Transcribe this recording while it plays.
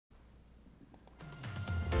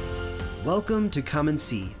Welcome to Come and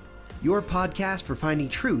See, your podcast for finding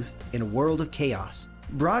truth in a world of chaos.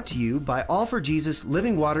 Brought to you by All for Jesus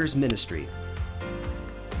Living Waters Ministry.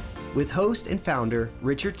 With host and founder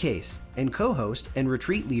Richard Case and co-host and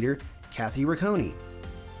retreat leader Kathy Ricconi.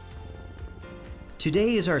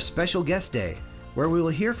 Today is our special guest day, where we will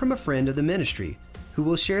hear from a friend of the ministry who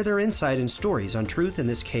will share their insight and stories on truth in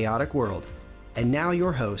this chaotic world. And now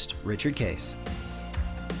your host, Richard Case.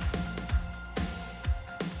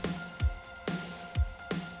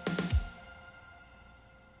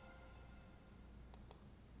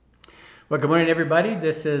 Well, good morning, everybody.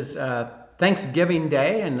 This is Thanksgiving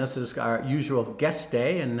Day, and this is our usual guest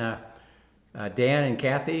day, and Dan and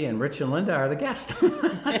Kathy and Rich and Linda are the guests.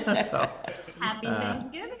 So, Happy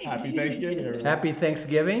Thanksgiving. Happy Thanksgiving, everyone. Happy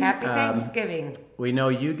Thanksgiving. Happy Thanksgiving. We know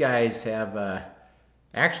you guys have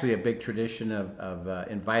actually a big tradition of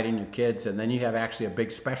inviting your kids, and then you have actually a big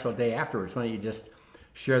special day afterwards. Why don't you just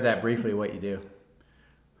share that briefly, what you do?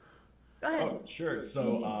 Go ahead. Oh, sure.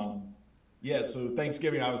 So, so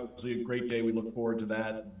Thanksgiving, obviously a great day. We look forward to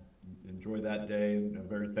that. Enjoy that day. I'm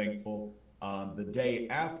very thankful. The day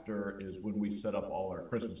after is when we set up all our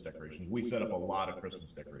Christmas decorations. We set up a lot of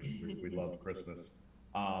Christmas decorations. We love Christmas.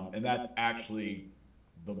 And that's actually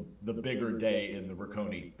the bigger day in the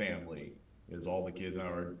Ricconi family, is all the kids.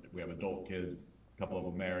 We have adult kids, a couple of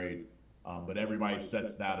them married, but everybody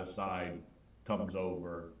sets that aside, comes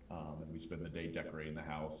over, and we spend the day decorating the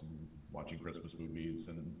house and watching Christmas movies.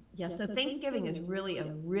 And so Thanksgiving is really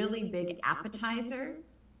a really big appetizer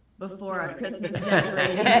before our Christmas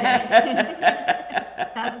decorating.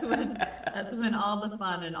 That's when all the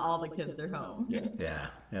fun and all the kids are home. Yeah,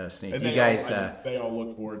 it's neat. And You guys, they all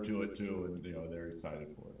look forward to it too, and they're excited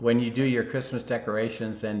for it. when you do your Christmas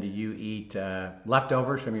decorations, then do you eat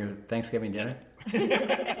leftovers from your Thanksgiving dinner?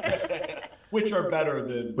 Yes. Which are better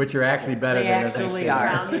than. Which are actually better They than actually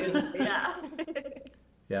Thanksgiving. Yeah.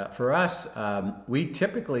 Yeah, for us, we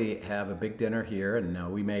typically have a big dinner here,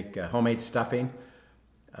 and we make homemade stuffing.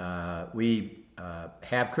 We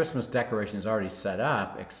have Christmas decorations already set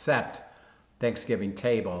up, except Thanksgiving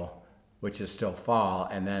table, which is still fall,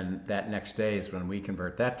 and then that next day is when we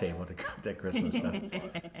convert that table to Christmas stuff.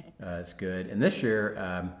 It's good. And this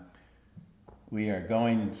year, we are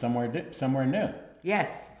going somewhere new. Yes,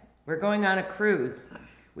 we're going on a cruise.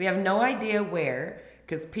 We have no idea where,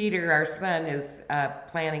 because Peter, our son, is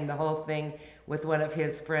planning the whole thing with one of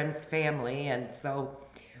his friends' family, and so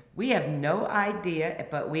we have no idea,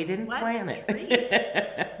 but we didn't plan it.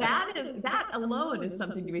 That alone is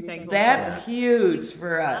something to be thankful for. That's huge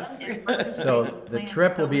for us. So the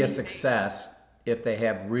trip will be a success if they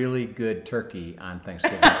have really good turkey on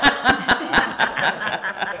Thanksgiving.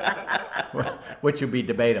 Which would be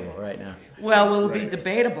debatable right now. Well, will be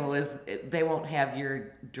debatable is they won't have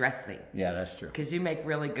your dressing. Yeah, that's true. Because you make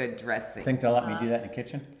really good dressing. Think they'll let me do that in the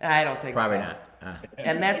kitchen? I don't think Probably so. not.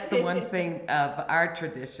 And that's the one thing of our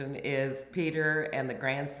tradition is Peter and the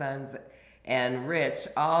grandsons and Rich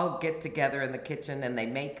all get together in the kitchen and they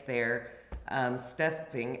make their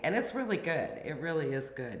stuffing, and it's really good. It really is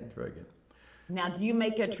good. Very good. Now, do you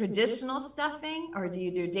make a traditional stuffing, or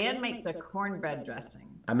Dan makes a cornbread dressing?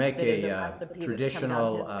 I make That is a recipe that's coming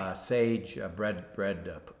traditional out his way. sage bread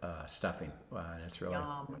stuffing, and it's really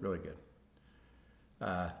Yum. really good.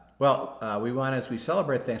 We want, as we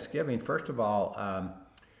celebrate Thanksgiving, first of all,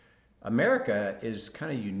 America is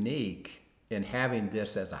kind of unique in having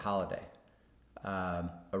this as a holiday.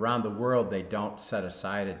 Around the world, they don't set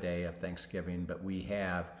aside a day of Thanksgiving, but we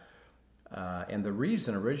have. And the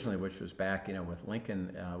reason originally, which was back, with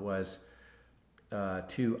Lincoln, was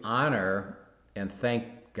to honor and thank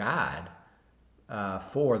God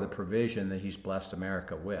for the provision that He's blessed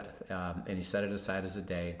America with. And He set it aside as a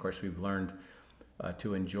day. Of course, we've learned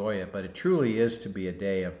to enjoy it, but it truly is to be a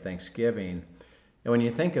day of Thanksgiving. And when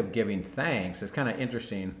you think of giving thanks, it's kind of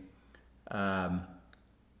interesting.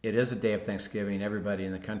 It is a day of Thanksgiving. Everybody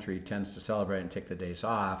in the country tends to celebrate and take the days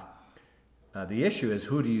off. The issue is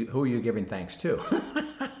who are you giving thanks to?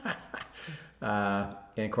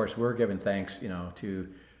 And of course, we're giving thanks,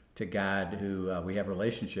 to God, who we have a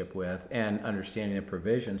relationship with, and understanding the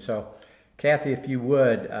provision. So, Kathy, if you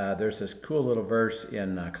would, there's this cool little verse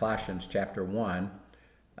in Colossians chapter 1,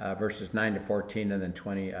 verses 9 to 14, and then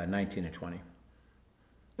 19 and 20.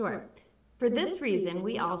 Sure. For this reason,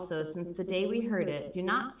 we also, since the day we heard it, do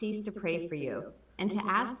not cease to pray for you, and to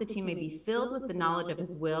ask that you may be filled with the knowledge of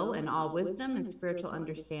His will and all wisdom and spiritual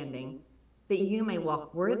understanding, that you may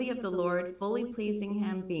walk worthy of the Lord, fully pleasing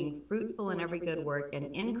Him, being fruitful in every good work,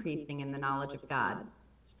 and increasing in the knowledge of God,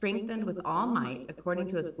 strengthened with all might, according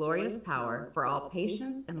to His glorious power, for all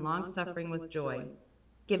patience and long-suffering with joy,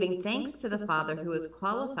 giving thanks to the Father who has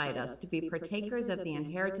qualified us to be partakers of the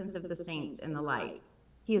inheritance of the saints in the light.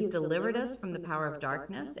 He has delivered us from the power of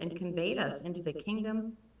darkness and conveyed us into the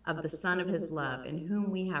kingdom of the Son of his love, in whom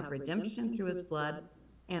we have redemption through his blood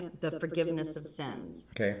and the forgiveness of sins.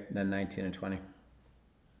 Okay, then 19 and 20.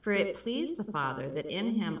 For it pleased the Father that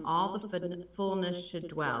in him all the fullness should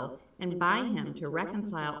dwell, and by him to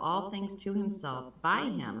reconcile all things to himself, by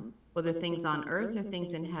him, whether things on earth or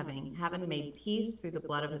things in heaven, having made peace through the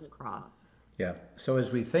blood of his cross. Yeah. So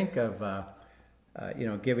as we think of,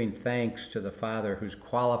 giving thanks to the Father who's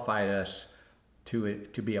qualified us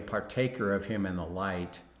to be a partaker of him in the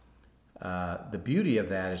light, the beauty of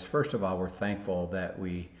that is, first of all, we're thankful that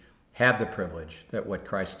we have the privilege that what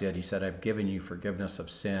Christ did. He said, I've given you forgiveness of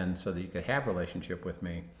sin so that you could have relationship with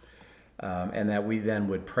me. And that we then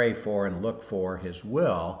would pray for and look for his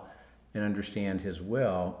will and understand his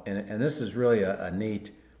will. And this is really a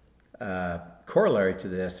neat corollary to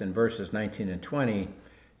this. In verses 19 and 20,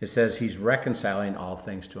 it says he's reconciling all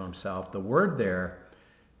things to himself. The word there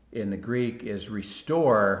in the Greek is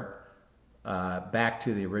restore back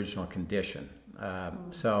to the original condition.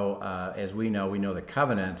 So as we know the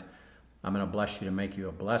covenant, I'm going to bless you to make you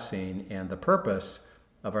a blessing. And the purpose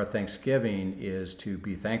of our Thanksgiving is to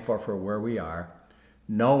be thankful for where we are,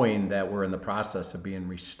 knowing that we're in the process of being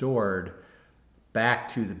restored back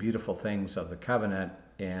to the beautiful things of the covenant,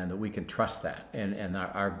 and that we can trust that. And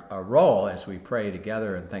our role as we pray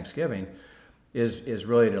together in Thanksgiving is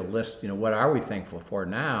really to list, what are we thankful for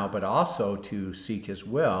now, but also to seek his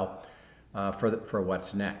will for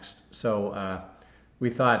what's next. So we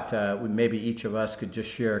thought maybe each of us could just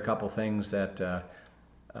share a couple things that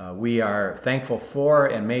we are thankful for,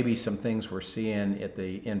 and maybe some things we're seeing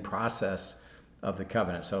in process of the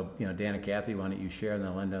covenant. So, Dan and Kathy, why don't you share, and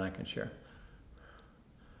then Linda and I can share.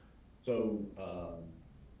 So,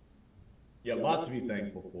 a lot to be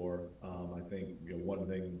thankful for. I think one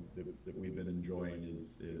thing that we've been enjoying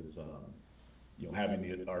is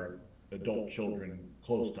having our adult children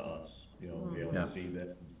close to us. Be able to see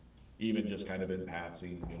that, even just kind of in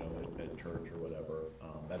passing, at church or whatever.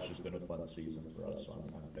 That's just been a fun season for us. So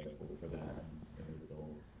I'm thankful for that, and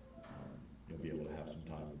they'll be able to have some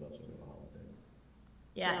time with us over the holiday.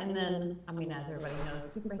 Yeah, and then, as everybody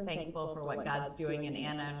knows, super thankful for what God's doing in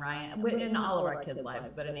Anna and Ryan, in all of our kids'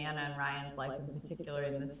 lives, but in Anna and Ryan's life in particular,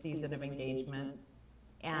 in this season of engagement,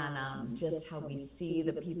 and just how we see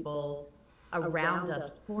the people around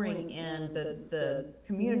us pouring in. The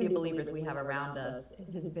community of believers we have around us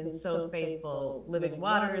has been so faithful. Living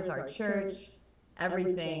Waters, our church,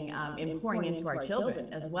 everything, in pouring into our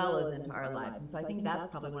children as well as into our lives. And so I think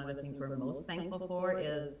that's probably one of the things we're most thankful for,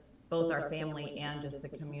 is both our family and just the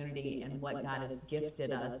community and what God has gifted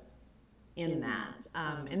us in that.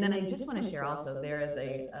 And then I just want to share also, there is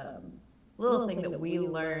a little thing that we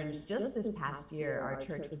learned just this past year. Our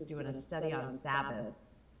church was doing a study on Sabbath,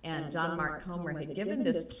 and John Mark Comer had given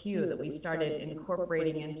this cue that we started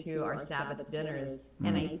incorporating into our Sabbath dinners.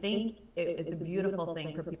 And I think it is a beautiful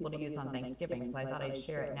thing for people to use on Thanksgiving, so I thought I'd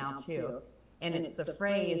share it now too. And it's the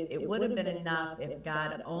phrase, it would have been enough if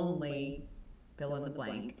God only fill in the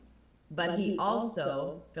blank, but he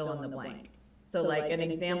also fill in the blank. So like an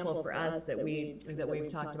example for us that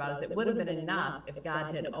we've talked about is, it would have been enough if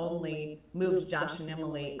God had only moved Josh and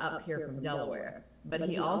Emily up here from Delaware. But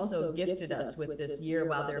he also gifted us with this year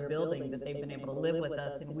while they're building, that they've been able to live with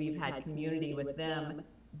us, and we've had community with them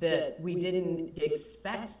that we didn't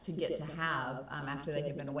expect to get to have after they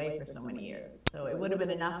had been away for so many years. So it would have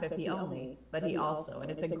been enough if he only, but he also.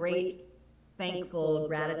 And it's a great, thankful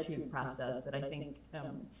gratitude process that I think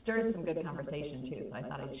stirs some good conversation too. So I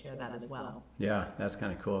thought I'd share that as well. Yeah, that's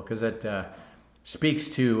kind of cool, because it speaks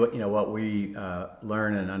to what we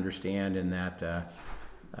learn and understand in that.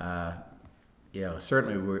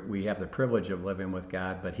 Certainly we have the privilege of living with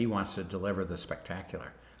God, but he wants to deliver the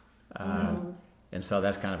spectacular. And so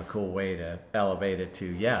that's kind of a cool way to elevate it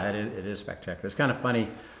to, it is spectacular. It's kind of funny,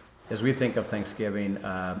 as we think of Thanksgiving,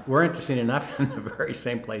 we're interesting enough in the very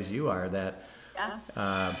same place you are, that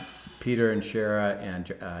Peter and Shara and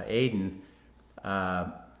Aiden,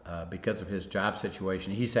 because of his job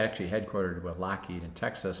situation, he's actually headquartered with Lockheed in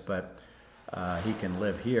Texas, but he can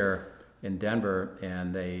live here in Denver,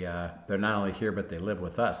 and they're not only here, but they live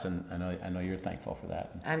with us, and I know you're thankful for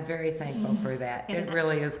that. I'm very thankful for that. It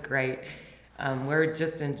really is great. We're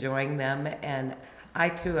just enjoying them, and I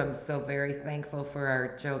too am so very thankful for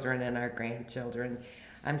our children and our grandchildren.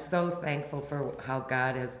 I'm so thankful for how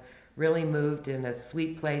God has really moved in a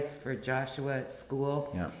sweet place for Joshua at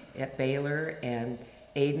school at Baylor, and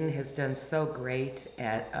Aiden has done so great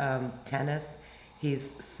at tennis.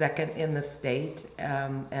 He's second in the state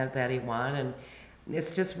that he won, and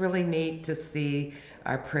it's just really neat to see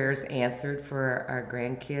our prayers answered for our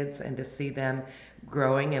grandkids and to see them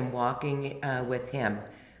growing and walking with Him.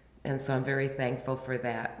 And so I'm very thankful for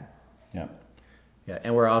that. Yeah. Yeah,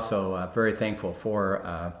 and we're also very thankful for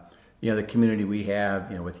the community we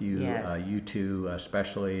have, with you, Yes. you two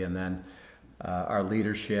especially, and then our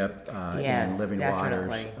leadership Yes, in Living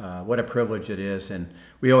definitely. Waters. What a privilege it is, and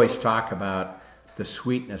we always talk about the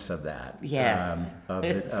sweetness of that. Yes, Of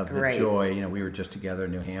it's the great. joy. We were just together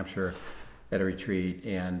in New Hampshire at a retreat,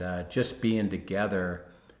 and just being together,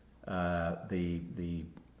 the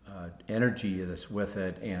energy that's with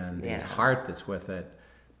it and the Yeah. heart that's with it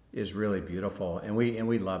is really beautiful, and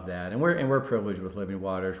we love that, and we're privileged with Living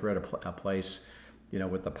Waters. We're at a place,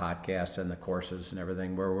 with the podcast and the courses and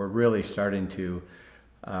everything, where we're really starting to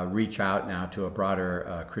reach out now to a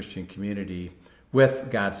broader Christian community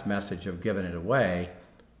with God's message of giving it away,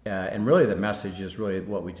 and really the message is really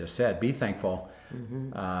what we just said: be thankful,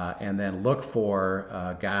 and then look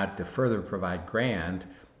for God to further provide grant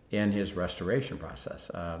in His restoration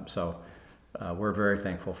process. So we're very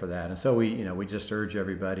thankful for that, and so we just urge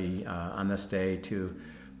everybody on this day to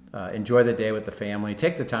enjoy the day with the family.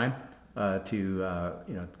 Take the time to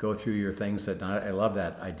go through your things. I love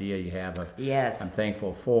that idea you have of Yes. I'm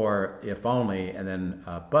thankful for, if only, and then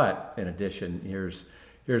but in addition, here's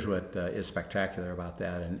what is spectacular about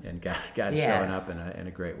that, and God Yes. showing up in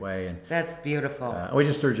a great way. And That's beautiful. we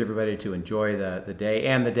just urge everybody to enjoy the day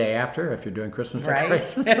and the day after if you're doing Christmas Right?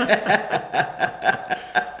 decorations.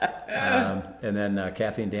 And then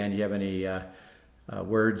Kathy and Dan, do you have any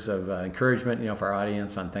words of encouragement, for our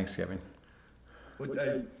audience on Thanksgiving? Well,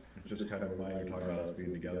 I just kind of remind you, talking about us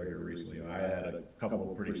being together here recently. I had a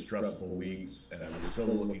couple of pretty stressful weeks, and I was so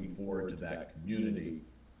looking forward to that community.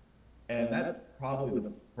 And that's probably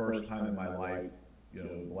the first time in my life,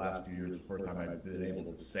 the last few years, the first time I've been able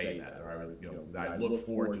to say that. Or I look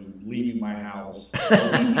forward to leaving my house,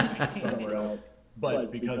 going somewhere else.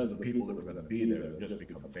 But because of the people that were going to be there, they've just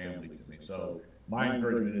become family to me. So my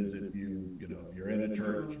encouragement is, if you're in a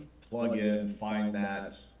church, plug in, find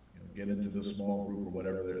that, get into the small group or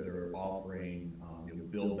whatever they're offering.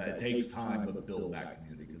 Build that. It takes time, but build that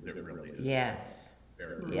community, because it really is. Yes.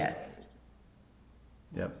 Very Yes.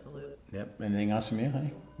 Yep. Absolutely. Yep. Anything else from you,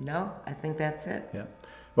 honey? No, I think that's it. Yep.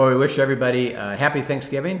 Well, we wish everybody happy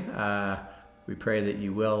Thanksgiving. We pray that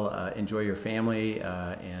you will enjoy your family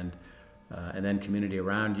and then community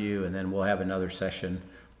around you, and then we'll have another session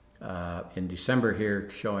in December here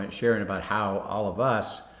sharing about how all of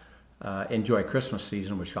us enjoy Christmas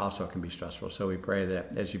season, which also can be stressful. So we pray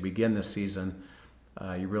that as you begin this season,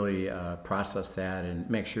 you really process that and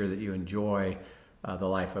make sure that you enjoy the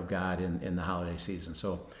life of God in the holiday season.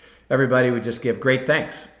 So everybody would just give great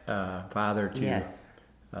thanks, Father, to Yes.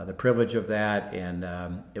 the privilege of that, and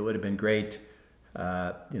it would have been great,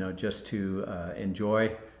 just to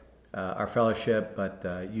enjoy our fellowship, but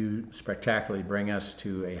you spectacularly bring us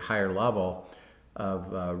to a higher level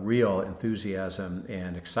of real enthusiasm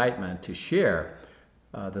and excitement to share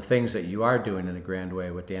the things that you are doing in a grand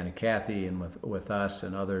way with Dan and Kathy and with us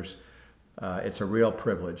and others. It's a real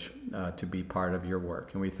privilege to be part of your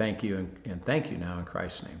work, and we thank you and thank you now in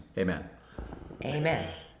Christ's name. Amen. Amen.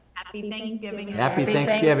 Happy Thanksgiving. Happy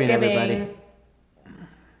Thanksgiving, everybody.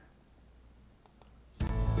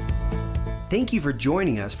 Thank you for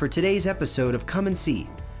joining us for today's episode of Come and See,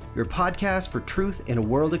 your podcast for truth in a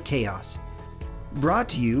world of chaos. Brought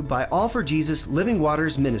to you by All for Jesus Living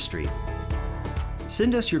Waters Ministry.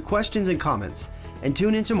 Send us your questions and comments, and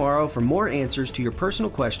tune in tomorrow for more answers to your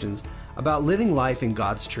personal questions about living life in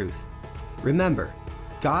God's truth. Remember,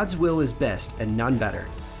 God's will is best and none better.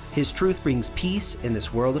 His truth brings peace in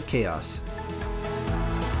this world of chaos.